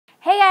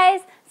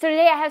So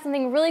today I have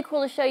something really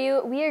cool to show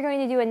you. We are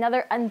going to do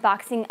another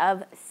unboxing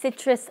of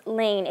Citrus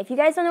Lane. If you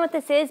guys don't know what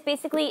this is,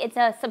 basically it's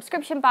a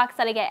subscription box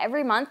that I get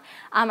every month.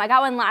 I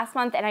got one last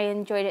month and I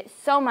enjoyed it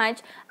so much.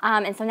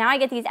 And so now I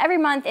get these every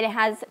month, and it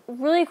has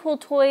really cool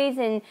toys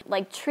and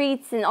like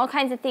treats and all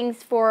kinds of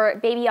things for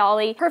baby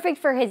Ollie. Perfect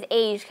for his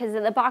age because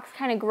the box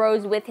kind of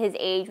grows with his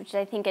age, which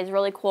I think is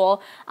really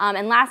cool.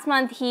 And last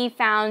month he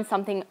found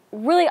something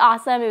really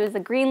awesome. It was a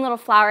green little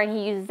flower and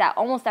he uses that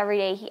almost every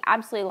day. He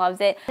absolutely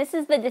loves it. This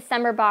is the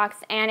December box,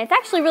 and it's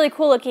actually really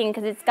cool looking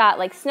because it's got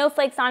like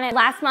snowflakes on it.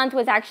 Last month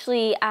was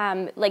actually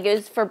like it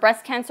was for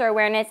breast cancer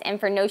awareness and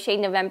for No Shade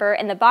November,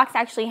 and the box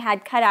actually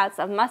had cutouts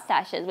of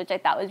mustaches, which I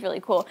thought was really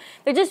cool.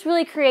 They're just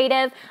really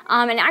creative,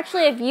 and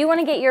actually if you want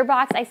to get your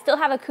box, I still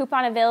have a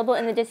coupon available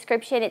in the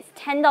description. It's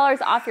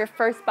 $10 off your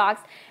first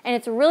box, and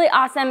it's really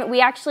awesome.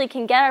 We actually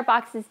can get our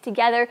boxes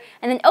together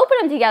and then open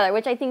them together,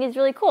 which I think is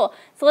really cool.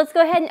 So let's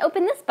go ahead and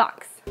open this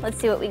box. Let's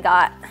see what we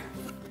got.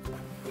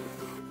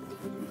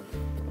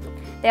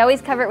 They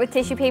always cover it with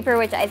tissue paper,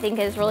 which I think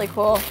is really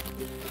cool.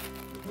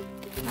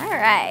 All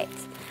right.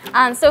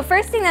 So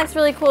first thing that's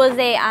really cool is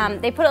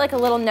they put like a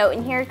little note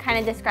in here kind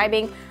of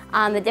describing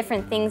the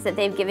different things that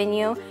they've given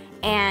you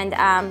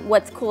and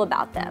what's cool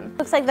about them.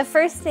 Looks like the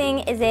first thing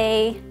is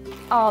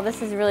oh,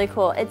 this is really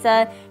cool. It's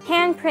a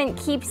Handprint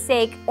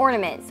Keepsake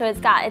ornament. So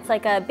it's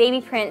like a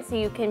baby print, so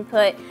you can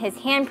put his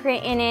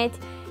handprint in it,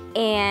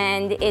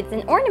 and it's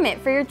an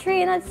ornament for your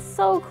tree, and that's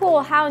so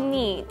cool. How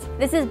neat.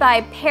 This is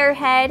by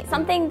Pearhead,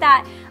 something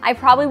that I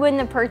probably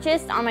wouldn't have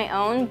purchased on my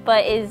own,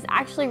 but is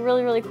actually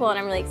really, really cool, and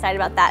I'm really excited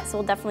about that, so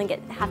we'll definitely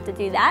have to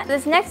do that.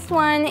 This next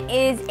one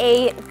is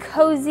a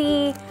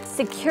Cozie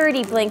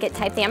security blanket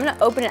type thing. I'm gonna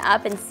open it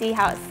up and see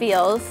how it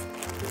feels.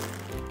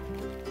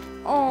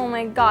 Oh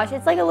my gosh,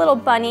 it's like a little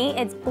bunny.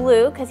 It's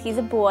blue because he's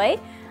a boy.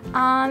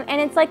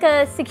 And it's like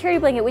a security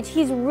blanket, which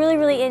he's really,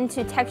 really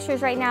into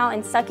textures right now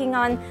and sucking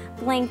on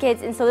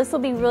blankets, and so this will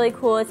be really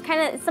cool. It's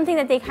kind of something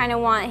that they kind of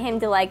want him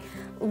to like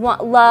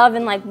love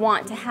and like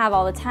want to have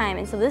all the time,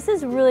 and so this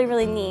is really,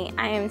 really neat.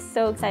 I am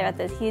so excited about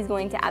this. He's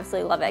going to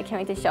absolutely love it. I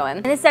can't wait to show him.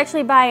 And this is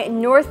actually by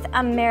North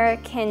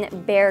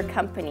American Bear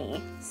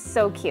Company.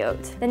 So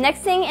cute. The next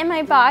thing in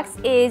my box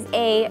is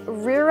a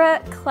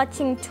Rira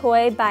Clutching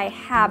Toy by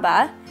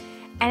HABA.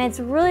 And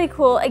it's really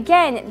cool.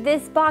 Again,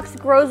 this box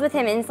grows with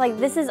him, and it's like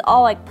this is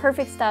all like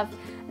perfect stuff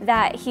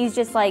that he's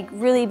just like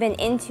really been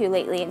into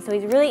lately, and so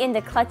he's really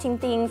into clutching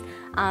things,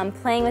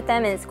 playing with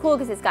them, and it's cool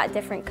because it's got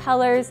different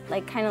colors,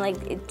 like kind of like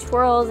it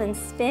twirls and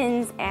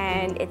spins,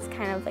 and it's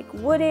kind of like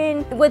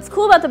wooden. What's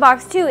cool about the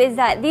box too is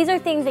that these are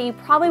things that you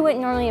probably wouldn't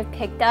normally have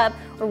picked up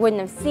or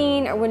wouldn't have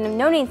seen or wouldn't have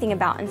known anything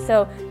about, and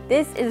so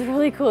this is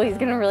really cool. He's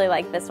gonna really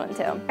like this one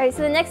too. All right,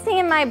 so the next thing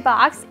in my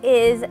box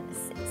is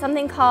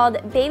something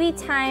called Baby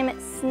Time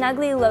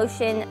Snuggly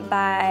Lotion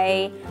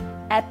by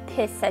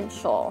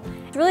Episencial.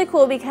 It's really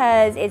cool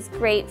because it's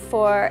great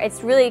for,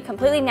 it's really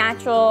completely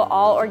natural,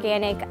 all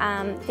organic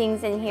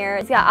things in here.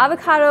 It's got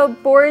avocado,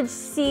 borage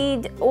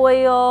seed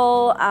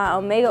oil,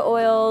 omega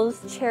oils,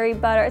 cherry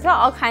butter. It's got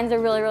all kinds of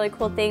really, really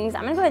cool things.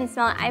 I'm gonna go ahead and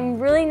smell it. I'm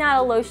really not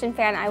a lotion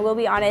fan, I will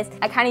be honest.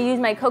 I kind of use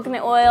my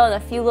coconut oil and a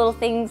few little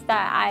things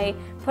that I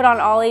put on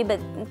Ollie, but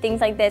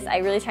things like this I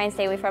really try and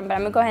stay away from, but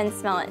I'm gonna go ahead and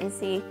smell it and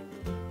see.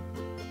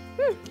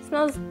 It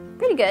smells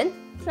pretty good.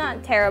 It's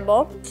not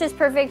terrible. It's just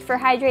perfect for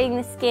hydrating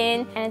the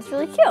skin, and it's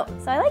really cute,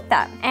 so I like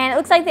that. And it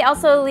looks like they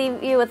also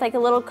leave you with like a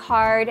little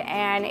card,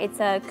 and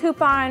it's a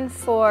coupon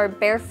for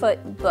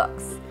barefoot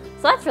books.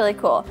 So that's really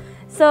cool.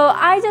 So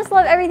I just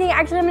love everything.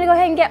 Actually, I'm gonna go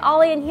ahead and get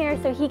Ollie in here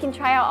so he can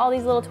try out all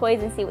these little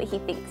toys and see what he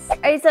thinks. All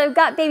right, so I've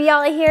got baby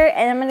Ollie here,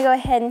 and I'm gonna go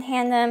ahead and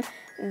hand him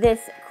this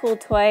cool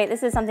toy.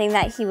 This is something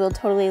that he will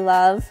totally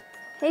love.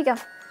 Here you go.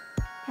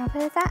 Can I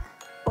play with that?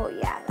 Oh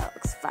yeah, that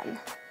looks fun.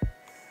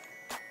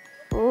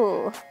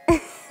 Ooh.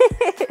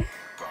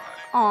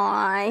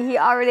 Aw, he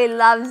already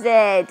loves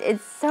it.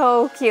 It's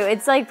so cute.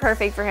 It's like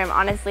perfect for him,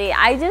 honestly.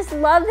 I just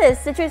love this.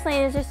 Citrus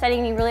Lane is just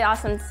sending me really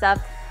awesome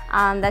stuff.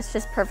 That's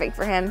just perfect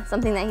for him,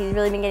 something that he's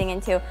really been getting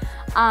into.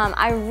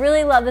 I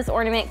really love this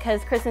ornament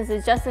because Christmas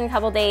is just in a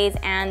couple days,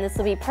 and this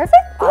will be perfect.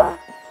 Go ahead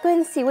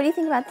and see. What do you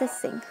think about this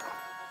thing?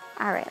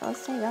 All right,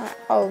 let's take that.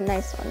 Oh,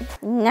 nice one.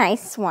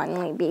 Nice one,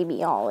 my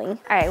baby Ollie. All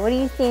right, what do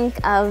you think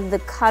of the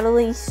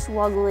cuddly,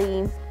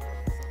 swuggly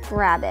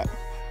rabbit?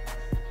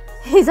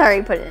 He's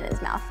already put it in his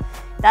mouth.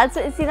 That's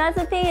the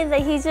thing, is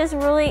that he's just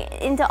really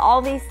into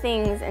all these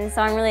things, and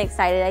so I'm really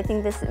excited. I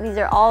think these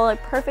are all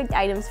like perfect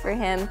items for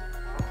him.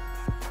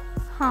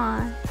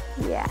 Huh,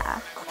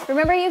 yeah.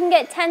 Remember, you can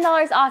get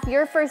 $10 off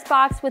your first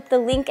box with the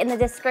link in the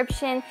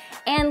description,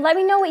 and let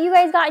me know what you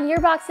guys got in your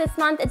box this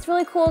month. It's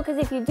really cool because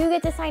if you do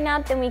get to sign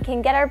up, then we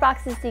can get our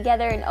boxes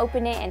together and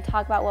open it and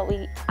talk about what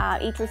we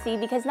each receive,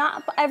 because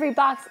not every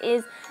box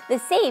is the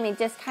same. It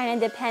just kind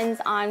of depends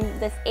on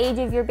the age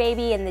of your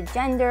baby and the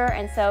gender,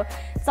 and so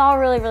it's all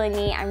really, really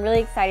neat. I'm really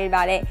excited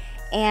about it,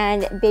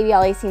 and baby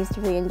Ollie seems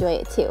to really enjoy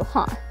it too,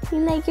 huh? You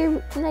like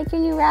your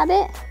new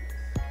rabbit?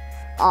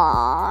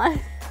 Aww.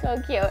 So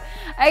cute. Alright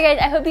guys,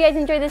 I hope you guys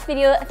enjoyed this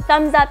video.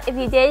 Thumbs up if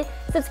you did.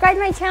 Subscribe to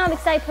my channel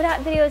because I put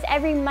out videos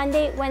every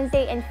Monday,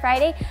 Wednesday, and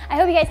Friday. I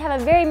hope you guys have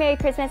a very Merry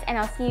Christmas, and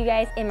I'll see you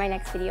guys in my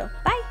next video.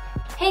 Bye!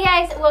 Hey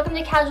guys, welcome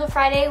to Casual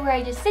Friday, where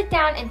I just sit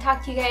down and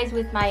talk to you guys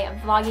with my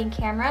vlogging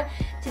camera.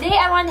 Today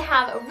I wanted to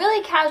have a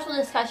really casual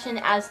discussion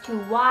as to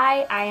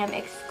why I am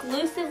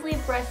exclusively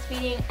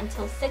breastfeeding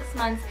until 6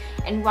 months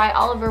and why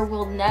Oliver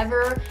will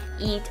never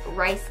eat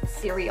rice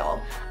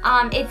cereal.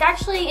 It's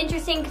actually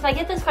interesting because I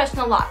get this question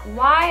a lot.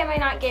 Why am I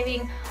not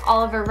giving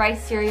Oliver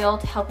rice cereal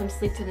to help him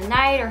sleep through the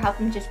night or help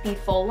him just be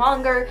full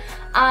longer?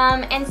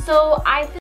 And so I